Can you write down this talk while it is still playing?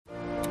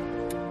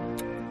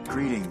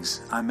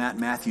Greetings. I'm Matt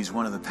Matthews,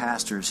 one of the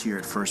pastors here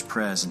at First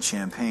Pres in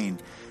Champaign,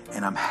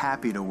 and I'm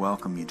happy to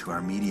welcome you to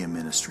our media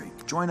ministry.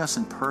 Join us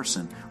in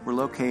person. We're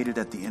located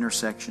at the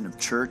intersection of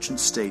Church and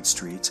State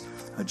Streets,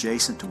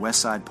 adjacent to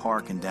Westside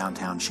Park in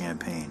downtown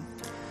Champaign.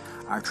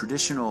 Our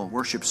traditional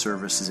worship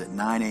service is at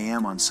 9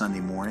 a.m. on Sunday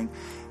morning,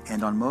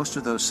 and on most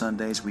of those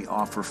Sundays we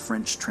offer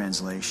French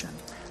translation.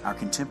 Our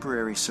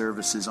contemporary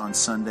services on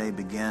Sunday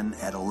begin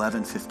at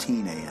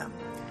 11:15 a.m.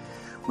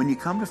 When you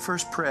come to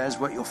First Pres,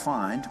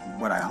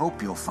 what I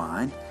hope you'll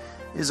find,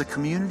 is a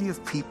community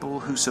of people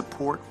who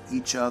support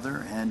each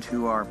other and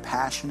who are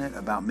passionate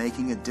about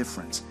making a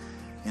difference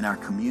in our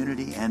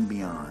community and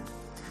beyond.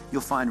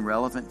 You'll find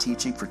relevant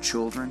teaching for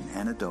children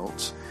and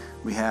adults.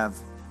 We have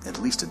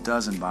at least a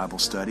dozen Bible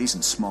studies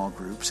in small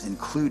groups,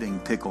 including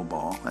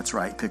pickleball. That's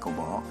right,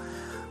 pickleball.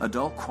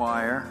 Adult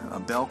choir, a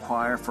bell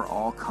choir for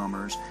all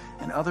comers,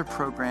 and other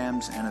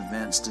programs and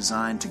events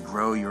designed to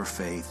grow your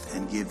faith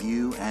and give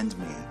you and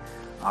me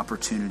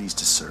opportunities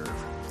to serve.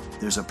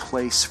 There's a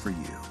place for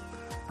you.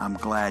 I'm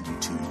glad you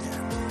tuned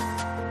in.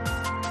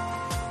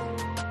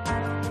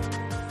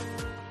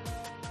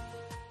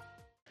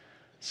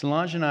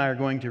 Solange and I are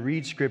going to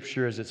read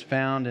Scripture as it's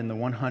found in the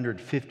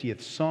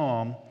 150th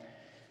Psalm.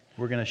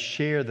 We're going to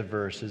share the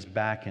verses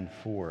back and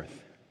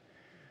forth.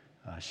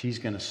 She's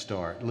going to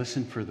start.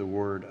 Listen for the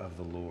word of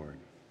the Lord.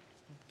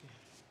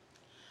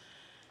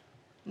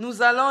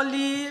 Nous allons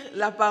lire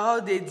la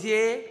parole de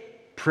Dieu.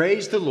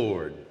 Praise the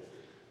Lord.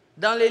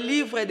 Dans le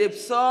livre des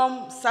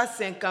psaumes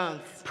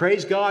 150.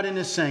 Praise God in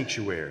His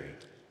sanctuary.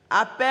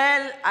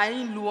 Appel à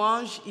une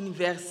louange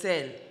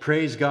universelle.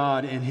 Praise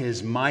God in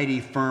His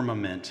mighty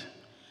firmament.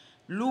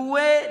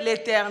 Louez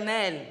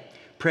l'Éternel.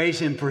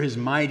 Praise Him for His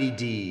mighty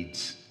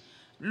deeds.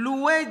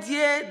 Louez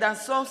Dieu dans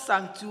son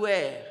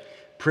sanctuaire.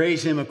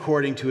 Praise Him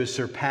according to His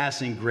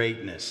surpassing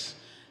greatness.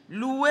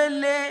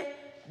 Louez-le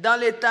dans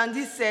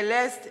l'étendue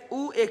céleste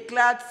où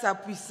éclate sa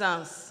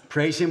puissance.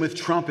 Praise Him with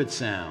trumpet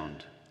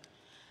sound.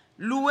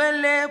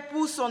 Louez-le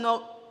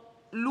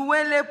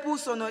pour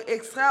son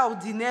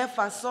extraordinaire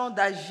façon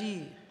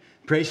d'agir.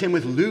 Praise Him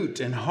with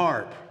lute and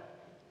harp.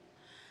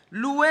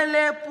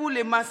 Louez-le pour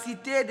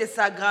l'immensité de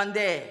sa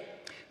grandeur.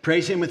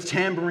 Praise Him with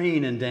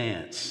tambourine and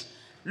dance.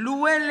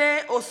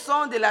 Louez-le au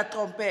son de la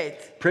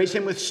trompette. Praise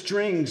Him with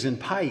strings and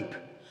pipe.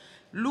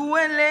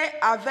 Louez-le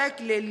avec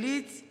les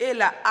luttes et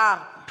la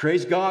harpe.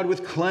 Praise God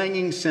with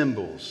clanging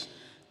cymbals.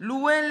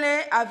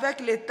 Louez-le avec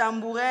les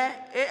tambourins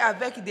et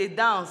avec des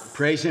danses.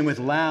 Praise Him with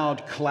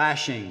loud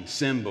clashing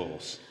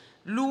cymbals.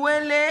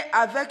 Louez-le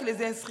avec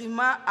les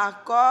instruments à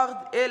cordes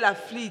et la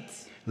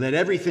flûte. Let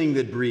everything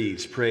that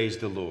breathes praise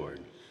the Lord.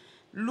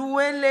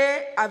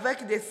 Louez-le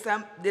avec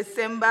des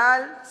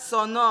cymbales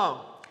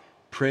sonores.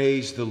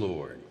 Praise the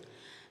Lord.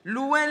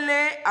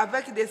 Louez-le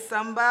avec des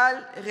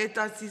cymbales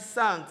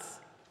retentissantes.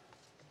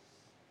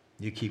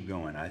 You keep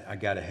going. I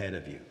got ahead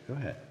of you. Go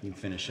ahead. You can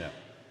finish up.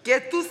 Que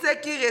tout ce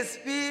qui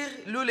respire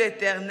loue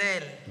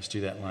l'Éternel. Let's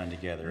do that line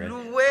together. Right?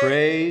 Louez.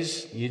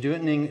 Praise. You do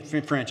it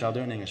in French. I'll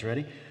do it in English.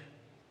 Ready?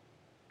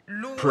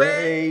 Louez.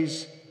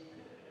 Praise.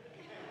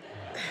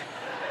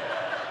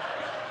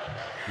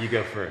 You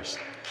go first.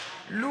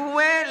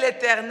 Louez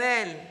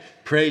l'Éternel.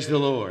 Praise the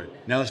Lord.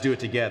 Now let's do it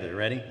together.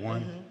 Ready?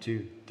 1,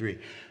 2, 3.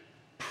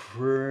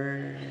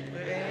 Praise.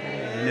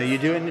 No, you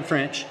do it in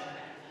French.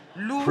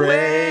 Louez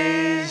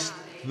Praise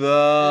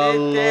the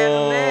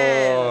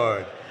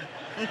Lord.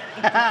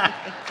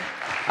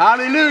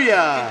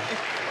 Hallelujah.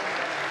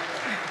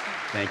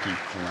 Thank you.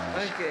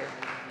 Okay.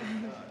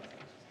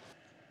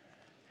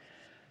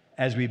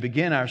 As we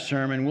begin our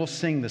sermon, we'll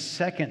sing the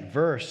second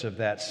verse of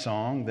that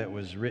song that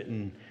was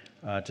written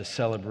to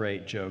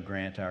celebrate Joe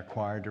Grant, our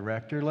choir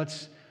director.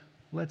 Let's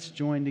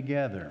join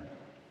together.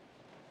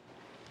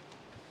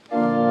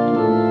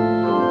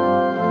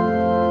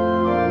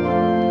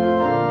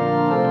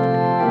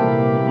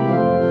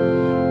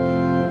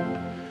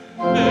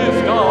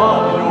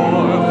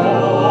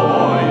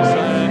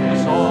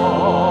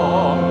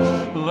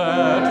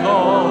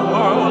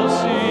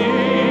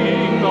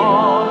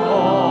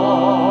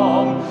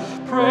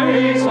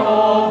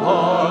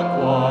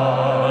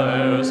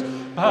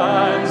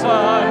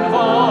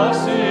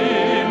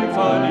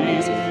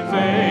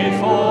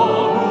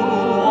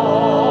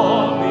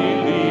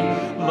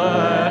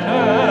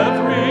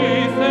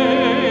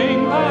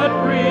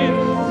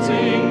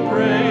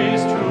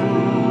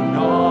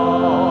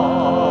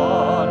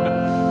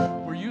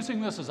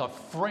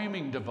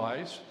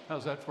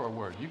 How's that for a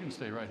word? You can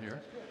stay right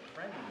here.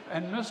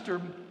 And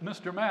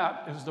Mr.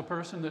 Matt is the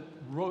person that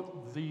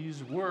wrote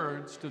these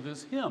words to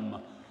this hymn.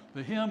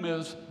 The hymn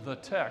is the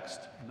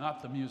text,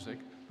 not the music,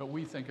 but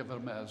we think of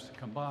them as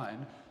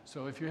combined.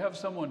 So if you have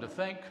someone to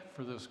thank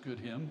for this good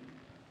hymn,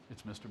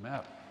 it's Mr.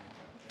 Matt.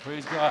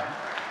 Praise God.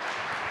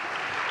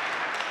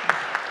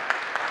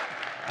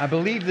 I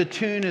believe the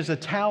tune is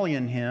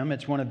Italian hymn.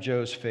 It's one of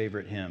Joe's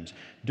favorite hymns.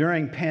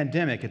 During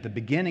pandemic, at the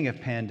beginning of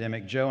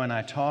pandemic, Joe and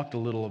I talked a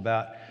little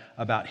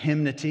about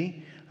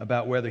hymnody,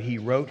 about whether he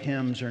wrote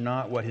hymns or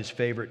not, what his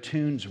favorite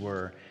tunes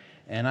were.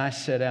 And I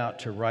set out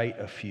to write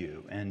a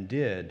few and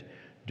did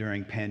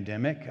during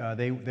pandemic.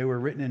 They were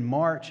written in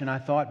March, and I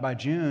thought by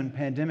June,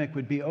 pandemic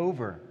would be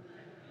over.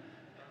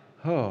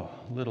 Oh,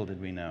 little did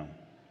we know.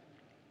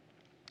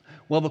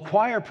 Well, the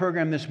choir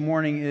program this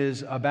morning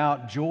is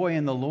about joy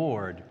in the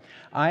Lord.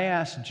 I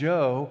asked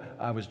Joe,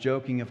 I was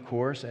joking, of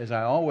course, as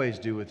I always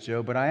do with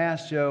Joe, but I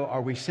asked Joe,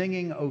 are we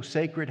singing O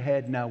Sacred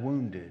Head Now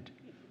Wounded?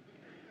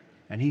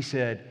 And he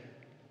said,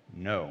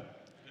 no.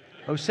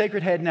 O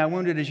Sacred Head Now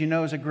Wounded, as you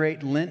know, is a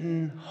great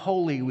Lenten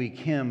Holy Week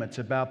hymn. It's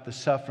about the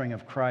suffering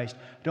of Christ.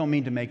 I don't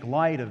mean to make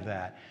light of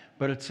that,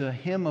 but it's a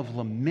hymn of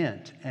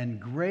lament and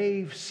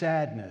grave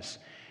sadness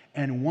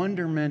and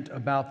wonderment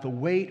about the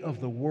weight of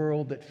the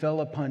world that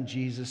fell upon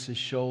Jesus'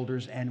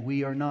 shoulders, and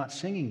we are not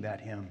singing that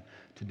hymn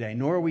today,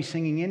 nor are we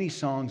singing any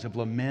songs of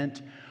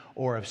lament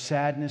or of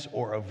sadness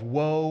or of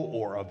woe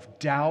or of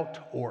doubt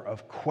or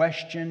of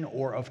question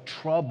or of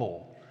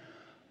trouble.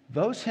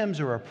 Those hymns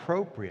are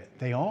appropriate.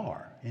 They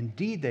are.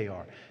 Indeed they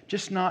are.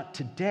 Just not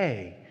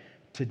today.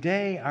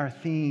 Today our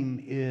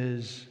theme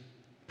is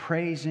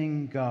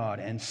praising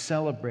God and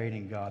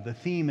celebrating God. The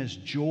theme is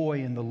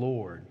joy in the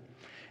Lord.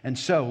 And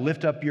so,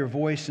 lift up your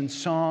voice in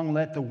song,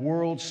 let the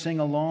world sing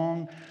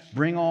along,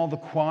 bring all the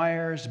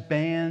choirs,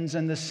 bands,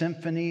 and the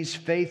symphonies,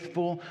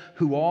 faithful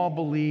who all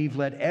believe,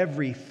 let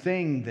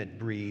everything that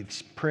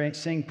breathes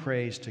sing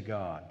praise to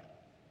God.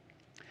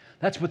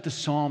 That's what the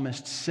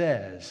psalmist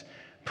says.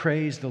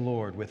 Praise the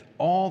Lord with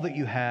all that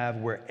you have,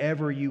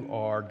 wherever you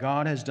are.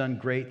 God has done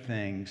great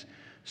things.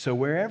 So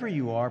wherever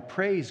you are,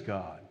 praise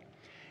God.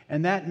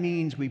 And that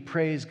means we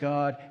praise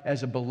God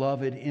as a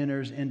beloved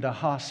enters into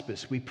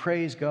hospice. We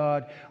praise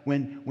God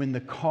when the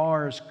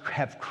cars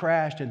have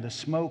crashed and the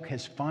smoke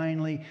has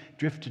finally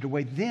drifted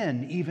away.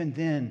 Even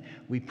then,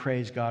 we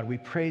praise God. We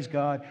praise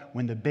God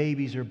when the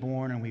babies are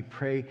born, and we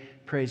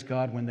praise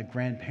God when the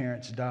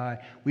grandparents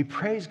die. We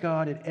praise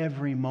God at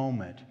every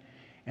moment.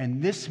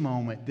 And this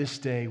moment, this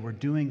day, we're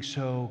doing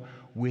so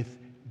with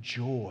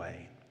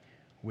joy.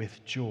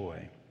 With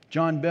joy.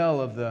 John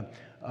Bell of the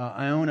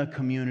Iona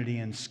community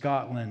in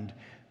Scotland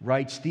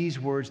writes these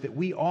words that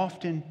we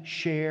often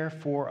share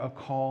for a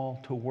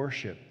call to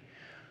worship.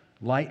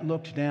 Light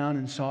looked down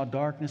and saw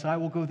darkness. I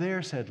will go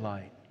there, said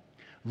light.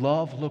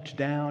 Love looked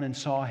down and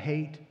saw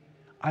hate.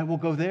 I will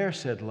go there,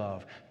 said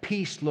love.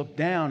 Peace looked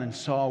down and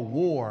saw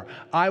war.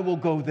 I will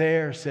go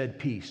there, said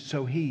peace.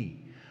 So he,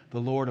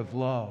 the Lord of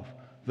love,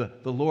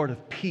 the Lord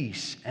of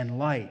peace and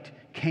light,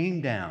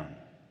 came down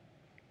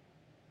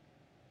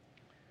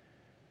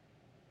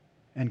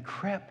and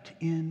crept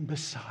in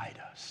beside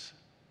us.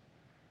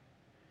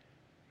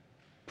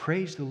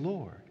 Praise the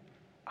Lord.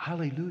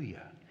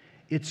 Hallelujah.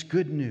 It's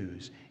good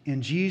news.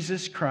 In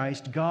Jesus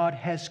Christ, God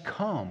has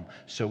come,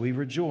 so we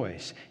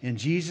rejoice. In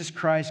Jesus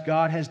Christ,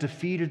 God has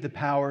defeated the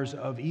powers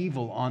of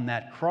evil on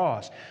that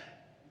cross,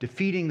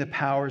 defeating the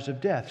powers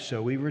of death,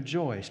 so we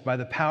rejoice. By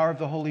the power of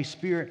the Holy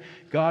Spirit,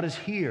 God is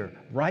here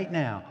right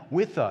now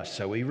with us,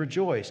 so we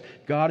rejoice.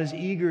 God is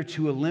eager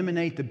to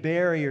eliminate the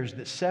barriers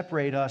that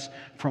separate us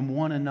from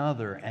one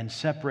another and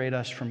separate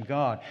us from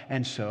God,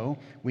 and so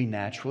we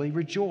naturally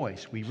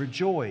rejoice. We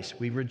rejoice.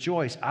 We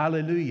rejoice.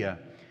 Alleluia.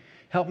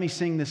 Help me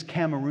sing this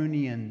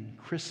Cameroonian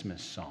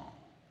Christmas song.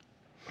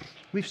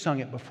 We've sung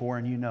it before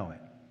and you know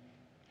it.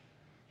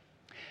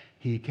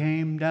 He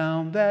came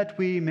down that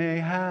we may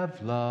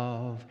have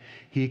love.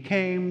 He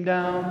came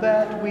down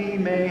that we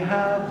may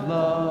have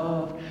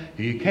love.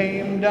 He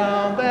came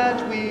down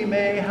that we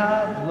may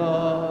have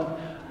love.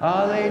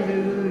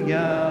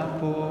 Alleluia,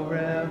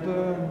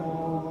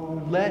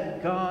 forevermore.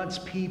 Let God's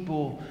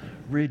people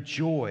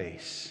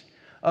rejoice.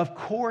 Of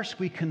course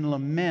we can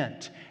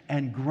lament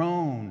and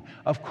groan.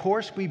 Of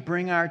course we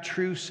bring our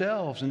true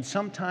selves, and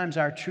sometimes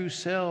our true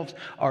selves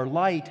are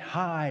light,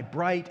 high,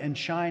 bright, and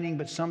shining,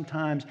 but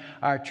sometimes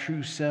our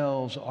true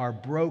selves are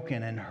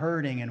broken and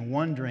hurting and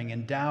wondering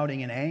and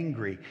doubting and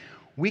angry.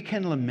 We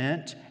can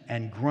lament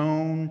and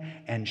groan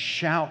and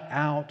shout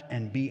out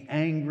and be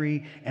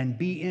angry and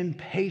be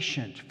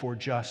impatient for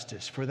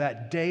justice, for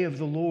that day of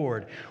the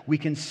Lord. We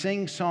can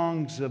sing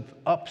songs of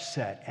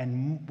upset,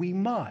 and we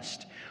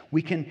must.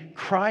 We can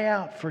cry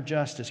out for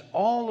justice.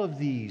 All of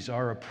these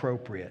are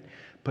appropriate.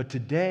 But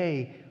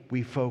today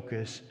we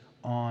focus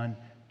on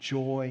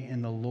joy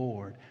in the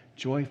Lord.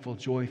 Joyful,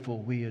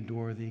 joyful, we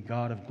adore thee,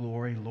 God of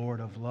glory, Lord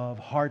of love.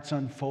 Hearts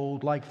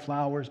unfold like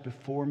flowers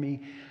before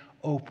me,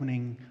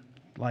 opening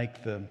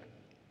like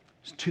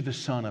to the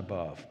sun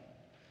above.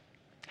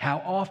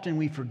 How often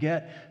we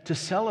forget to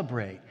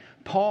celebrate.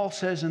 Paul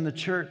says to the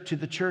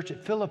church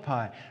at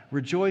Philippi,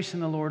 rejoice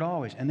in the Lord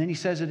always. And then he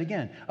says it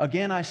again.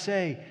 Again I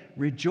say,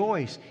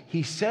 rejoice.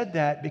 He said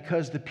that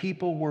because the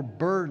people were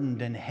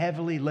burdened and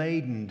heavily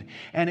laden,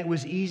 and it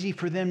was easy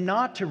for them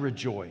not to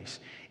rejoice.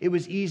 It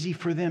was easy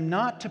for them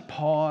not to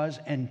pause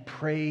and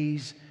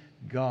praise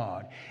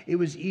God. It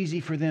was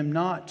easy for them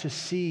not to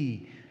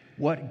see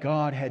what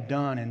God had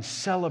done and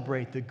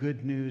celebrate the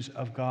good news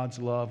of God's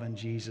love in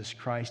Jesus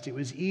Christ. It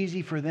was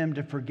easy for them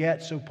to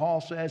forget, so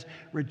Paul says,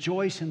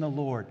 rejoice in the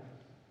Lord.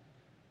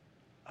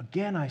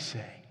 Again I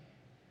say,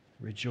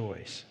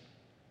 rejoice.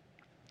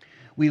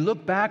 We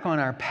look back on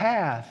our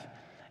path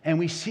And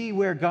we see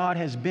where God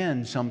has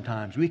been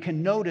sometimes. We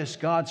can notice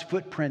God's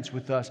footprints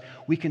with us.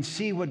 We can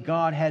see what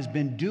God has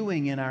been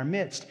doing in our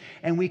midst,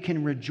 and we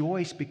can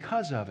rejoice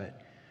because of it.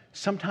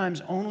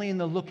 Sometimes only in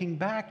the looking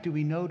back do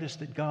we notice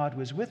that God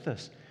was with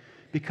us,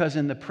 because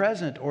in the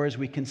present, or as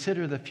we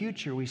consider the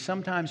future, we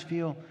sometimes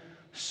feel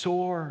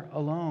sore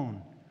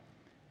alone.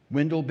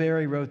 Wendell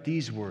Berry wrote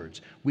these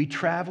words: "We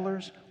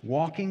travelers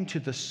walking to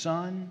the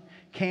sun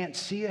can't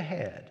see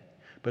ahead.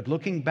 But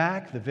looking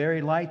back, the very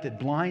light that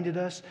blinded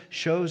us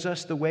shows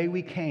us the way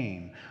we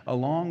came,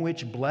 along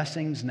which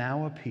blessings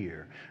now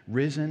appear,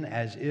 risen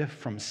as if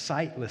from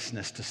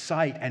sightlessness to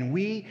sight. And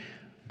we,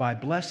 by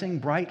blessing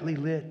brightly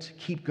lit,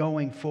 keep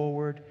going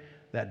forward,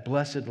 that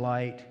blessed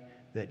light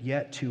that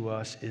yet to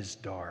us is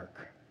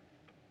dark."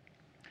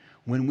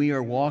 When we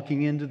are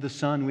walking into the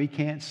sun, we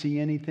can't see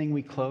anything,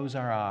 we close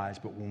our eyes.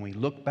 But when we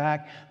look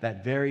back,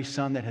 that very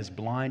sun that has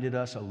blinded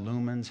us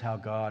illumines how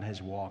God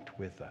has walked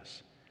with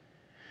us.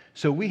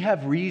 So we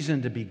have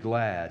reason to be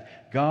glad.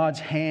 God's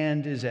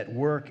hand is at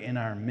work in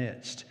our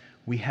midst.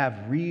 We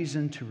have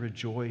reason to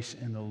rejoice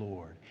in the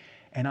Lord.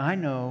 And I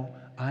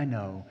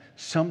know,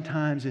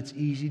 sometimes it's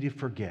easy to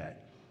forget.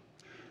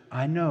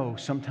 I know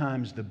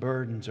sometimes the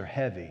burdens are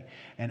heavy.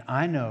 And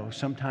I know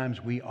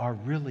sometimes we are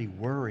really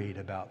worried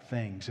about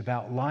things,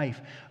 about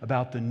life,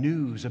 about the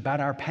news, about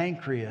our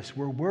pancreas.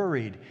 We're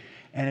worried.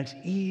 And it's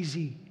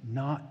easy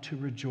not to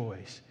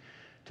rejoice.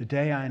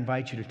 Today I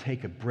invite you to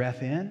take a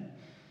breath in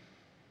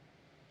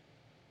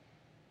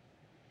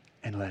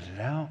and let it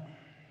out,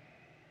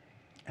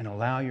 and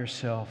allow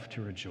yourself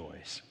to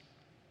rejoice.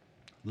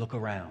 Look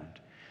around.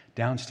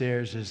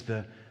 Downstairs is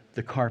the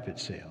carpet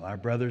sale. Our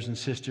brothers and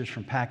sisters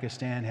from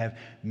Pakistan have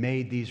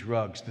made these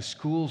rugs. The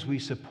schools we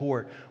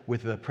support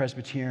with the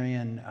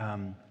Presbyterian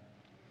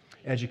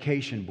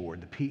Education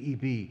Board, the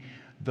PEB,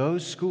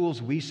 those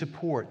schools we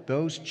support,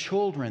 those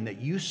children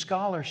that use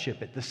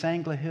scholarship at the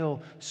Sangla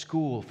Hill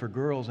School for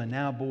girls and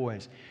now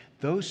boys,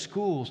 those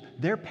schools,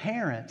 their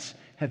parents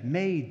have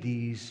made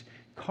these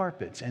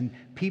carpets. And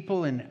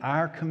people in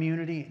our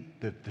community,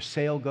 the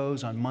sale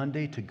goes on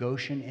Monday to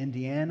Goshen,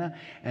 Indiana,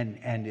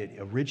 and it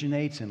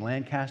originates in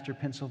Lancaster,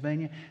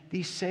 Pennsylvania.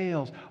 These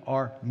sales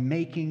are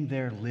making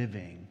their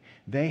living.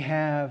 They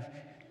have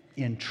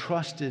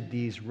entrusted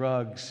these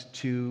rugs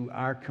to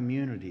our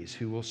communities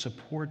who will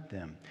support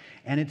them.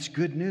 And it's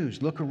good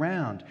news. Look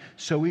around.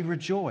 So we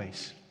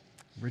rejoice.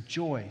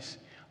 Rejoice.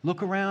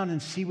 Look around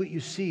and see what you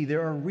see.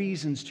 There are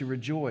reasons to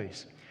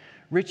rejoice.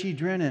 Richie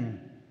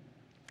Drennan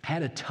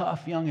had a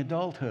tough young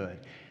adulthood.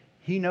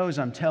 He knows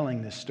I'm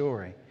telling this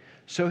story.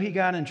 So he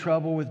got in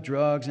trouble with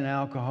drugs and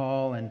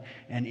alcohol and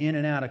in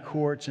and out of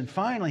courts. And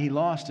finally, he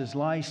lost his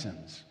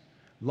license.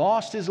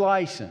 Lost his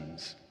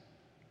license.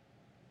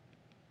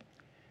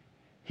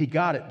 He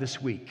got it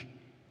this week.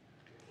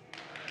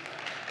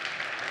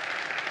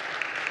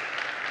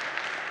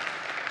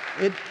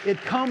 It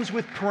comes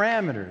with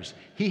parameters.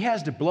 He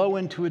has to blow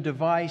into a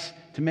device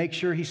to make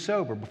sure he's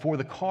sober before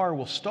the car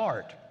will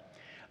start.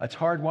 It's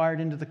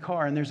hardwired into the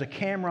car, and there's a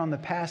camera on the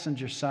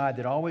passenger side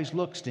that always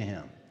looks to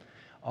him.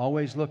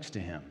 Always looks to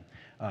him.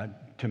 And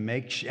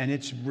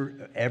it's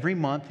every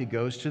month he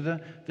goes to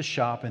the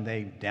shop and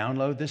they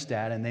download this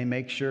data and they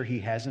make sure he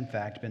has in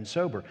fact been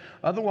sober.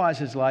 Otherwise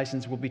his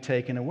license will be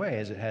taken away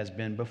as it has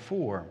been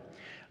before.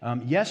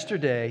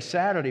 Yesterday,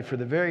 Saturday, for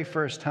the very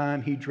first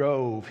time, he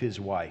drove his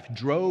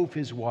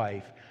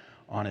wife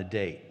on a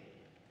date.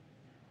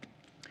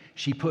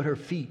 She put her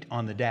feet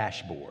on the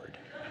dashboard.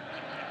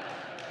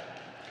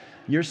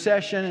 Your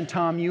session and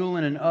Tom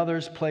Hewlin and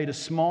others played a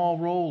small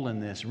role in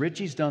this.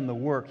 Richie's done the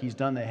work. He's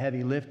done the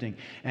heavy lifting.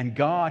 And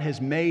God has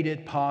made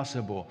it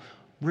possible.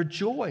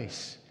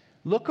 Rejoice.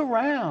 Look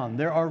around.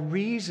 There are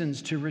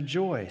reasons to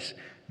rejoice.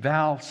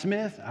 Val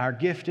Smith, our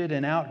gifted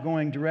and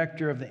outgoing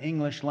director of the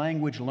English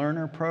Language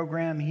Learner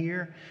Program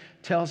here,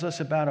 tells us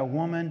about a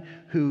woman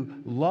who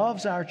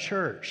loves our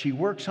church. She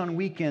works on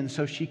weekends,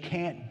 so she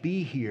can't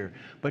be here.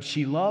 But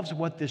she loves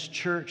what this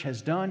church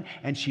has done,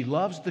 and she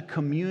loves the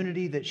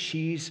community that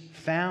she's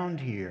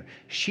found here.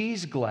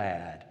 She's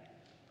glad.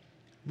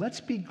 Let's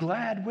be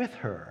glad with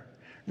her.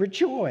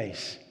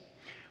 Rejoice.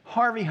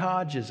 Harvey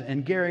Hodges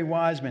and Gary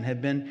Wiseman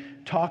have been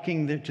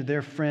talking to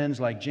their friends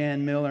like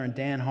Jan Miller and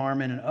Dan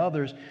Harmon and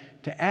others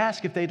to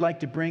ask if they'd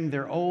like to bring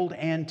their old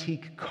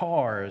antique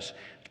cars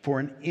for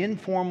an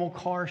informal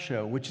car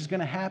show, which is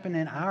going to happen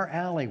in our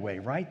alleyway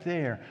right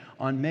there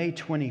on May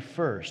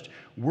 21st.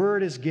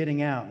 Word is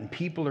getting out and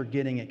people are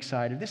getting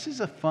excited. This is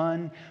a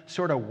fun,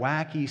 sort of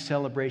wacky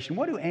celebration.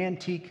 What do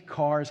antique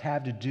cars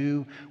have to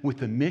do with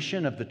the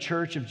mission of the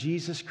Church of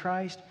Jesus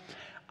Christ?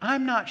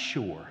 I'm not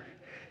sure.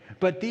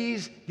 But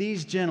these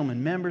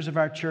gentlemen, members of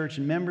our church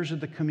and members of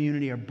the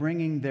community, are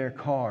bringing their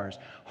cars.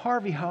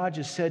 Harvey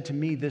Hodges said to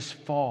me this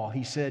fall,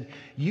 he said,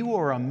 "You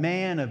are a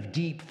man of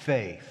deep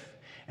faith."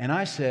 And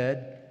I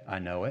said, "I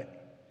know it."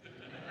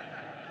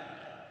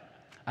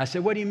 I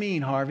said, "What do you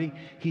mean, Harvey?"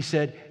 He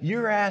said,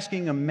 "You're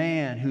asking a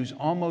man who's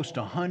almost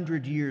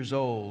 100 years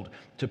old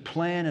to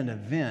plan an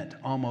event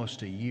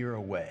almost a year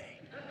away."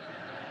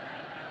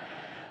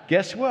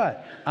 guess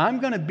what? I'm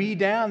going to be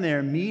down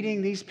there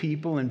meeting these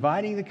people,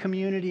 inviting the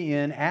community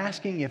in,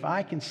 asking if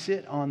I can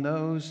sit on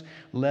those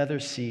leather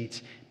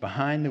seats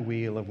behind the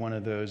wheel of one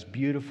of those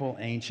beautiful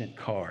ancient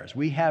cars.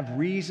 We have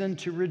reason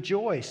to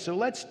rejoice, so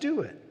let's do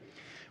it.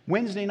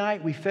 Wednesday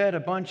night, we fed a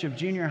bunch of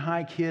junior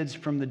high kids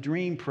from the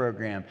DREAM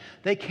program.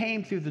 They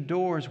came through the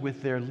doors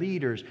with their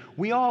leaders.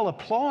 We all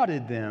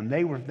applauded them.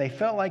 They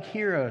felt like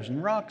heroes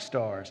and rock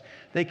stars.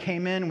 They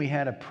came in, we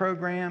had a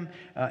program,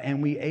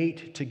 and we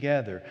ate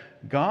together.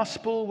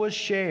 Gospel was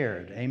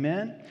shared,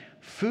 amen?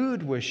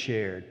 Food was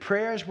shared.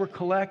 Prayers were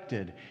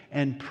collected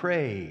and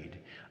prayed.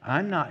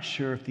 I'm not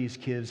sure if these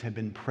kids have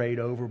been prayed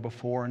over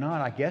before or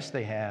not. I guess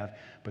they have,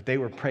 but they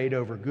were prayed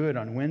over good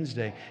on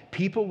Wednesday.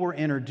 People were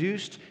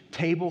introduced,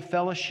 table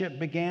fellowship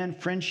began,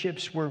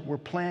 friendships were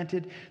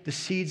planted, the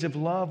seeds of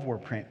love were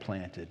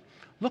planted.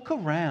 Look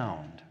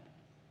around.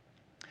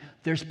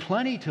 There's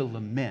plenty to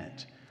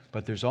lament,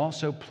 but there's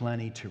also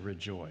plenty to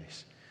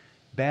rejoice.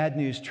 Bad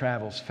news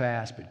travels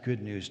fast, but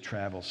good news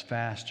travels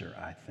faster,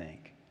 I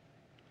think.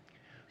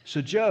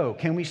 So, Joe,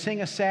 can we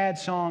sing a sad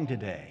song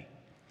today?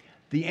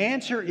 The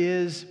answer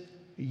is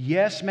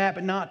yes, Matt,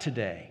 but not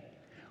today.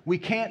 We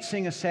can't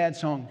sing a sad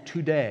song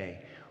today.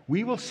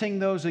 We will sing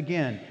those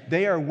again.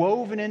 They are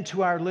woven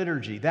into our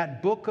liturgy.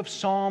 That book of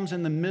Psalms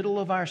in the middle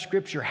of our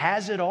scripture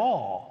has it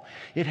all.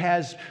 It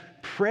has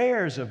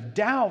prayers of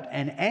doubt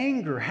and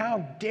anger.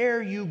 How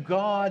dare you,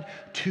 God,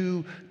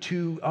 to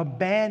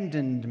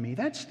abandon me?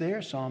 That's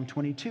there, Psalm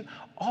 22.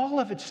 All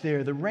of it's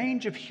there, the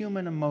range of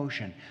human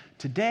emotion.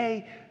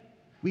 Today,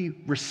 we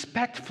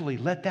respectfully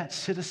let that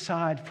sit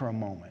aside for a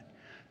moment,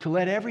 to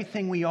let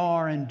everything we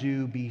are and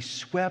do be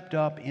swept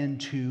up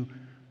into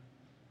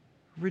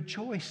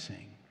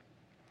rejoicing,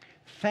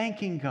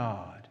 thanking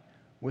God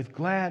with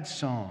glad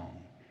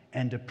song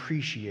and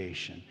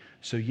appreciation.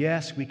 So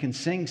yes, we can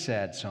sing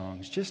sad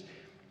songs, just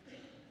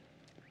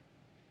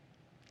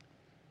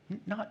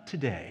not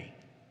today,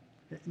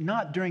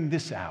 not during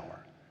this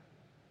hour.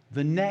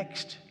 The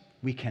next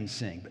we can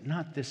sing, but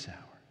not this hour.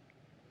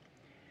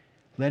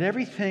 Let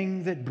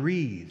everything that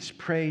breathes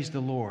praise the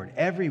Lord.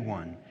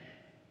 Everyone,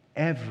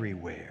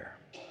 everywhere.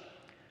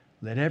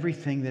 Let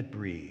everything that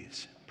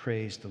breathes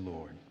praise the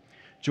Lord.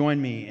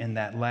 Join me in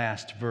that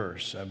last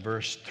verse,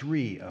 verse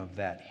 3 of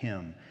that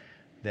hymn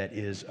that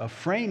is a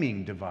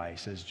framing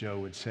device, as Joe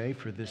would say,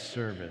 for this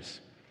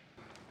service.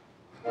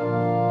 Let's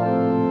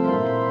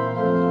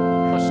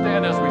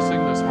stand as we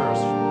sing this verse.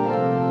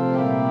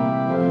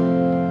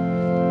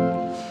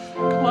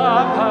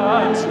 Clap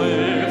hands,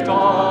 lift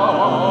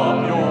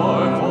up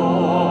your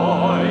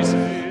voice,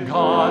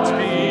 God's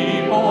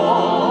people.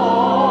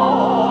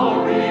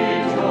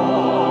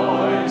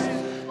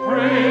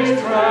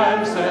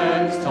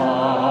 Transcends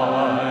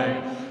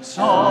time,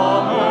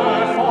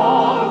 summer,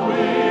 fall,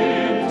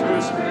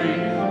 winter, spring,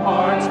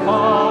 hearts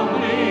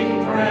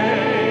pounding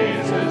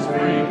praises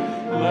bring.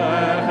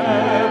 Let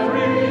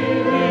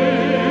every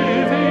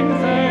living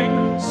thing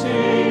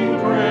sing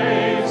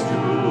praise to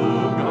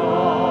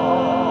God.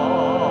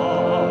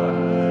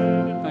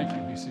 Thank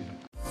you. Be seated.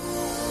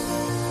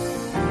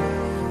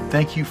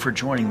 Thank you for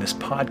joining this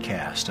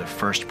podcast of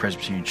First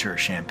Presbyterian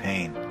Church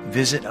Champaign.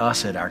 Visit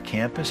us at our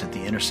campus at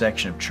the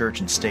intersection of Church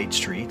and State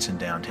Streets in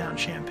downtown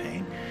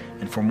Champaign.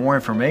 And for more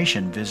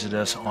information, visit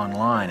us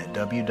online at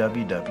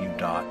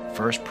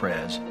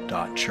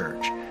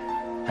www.firstpres.church.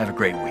 Have a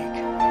great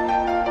week.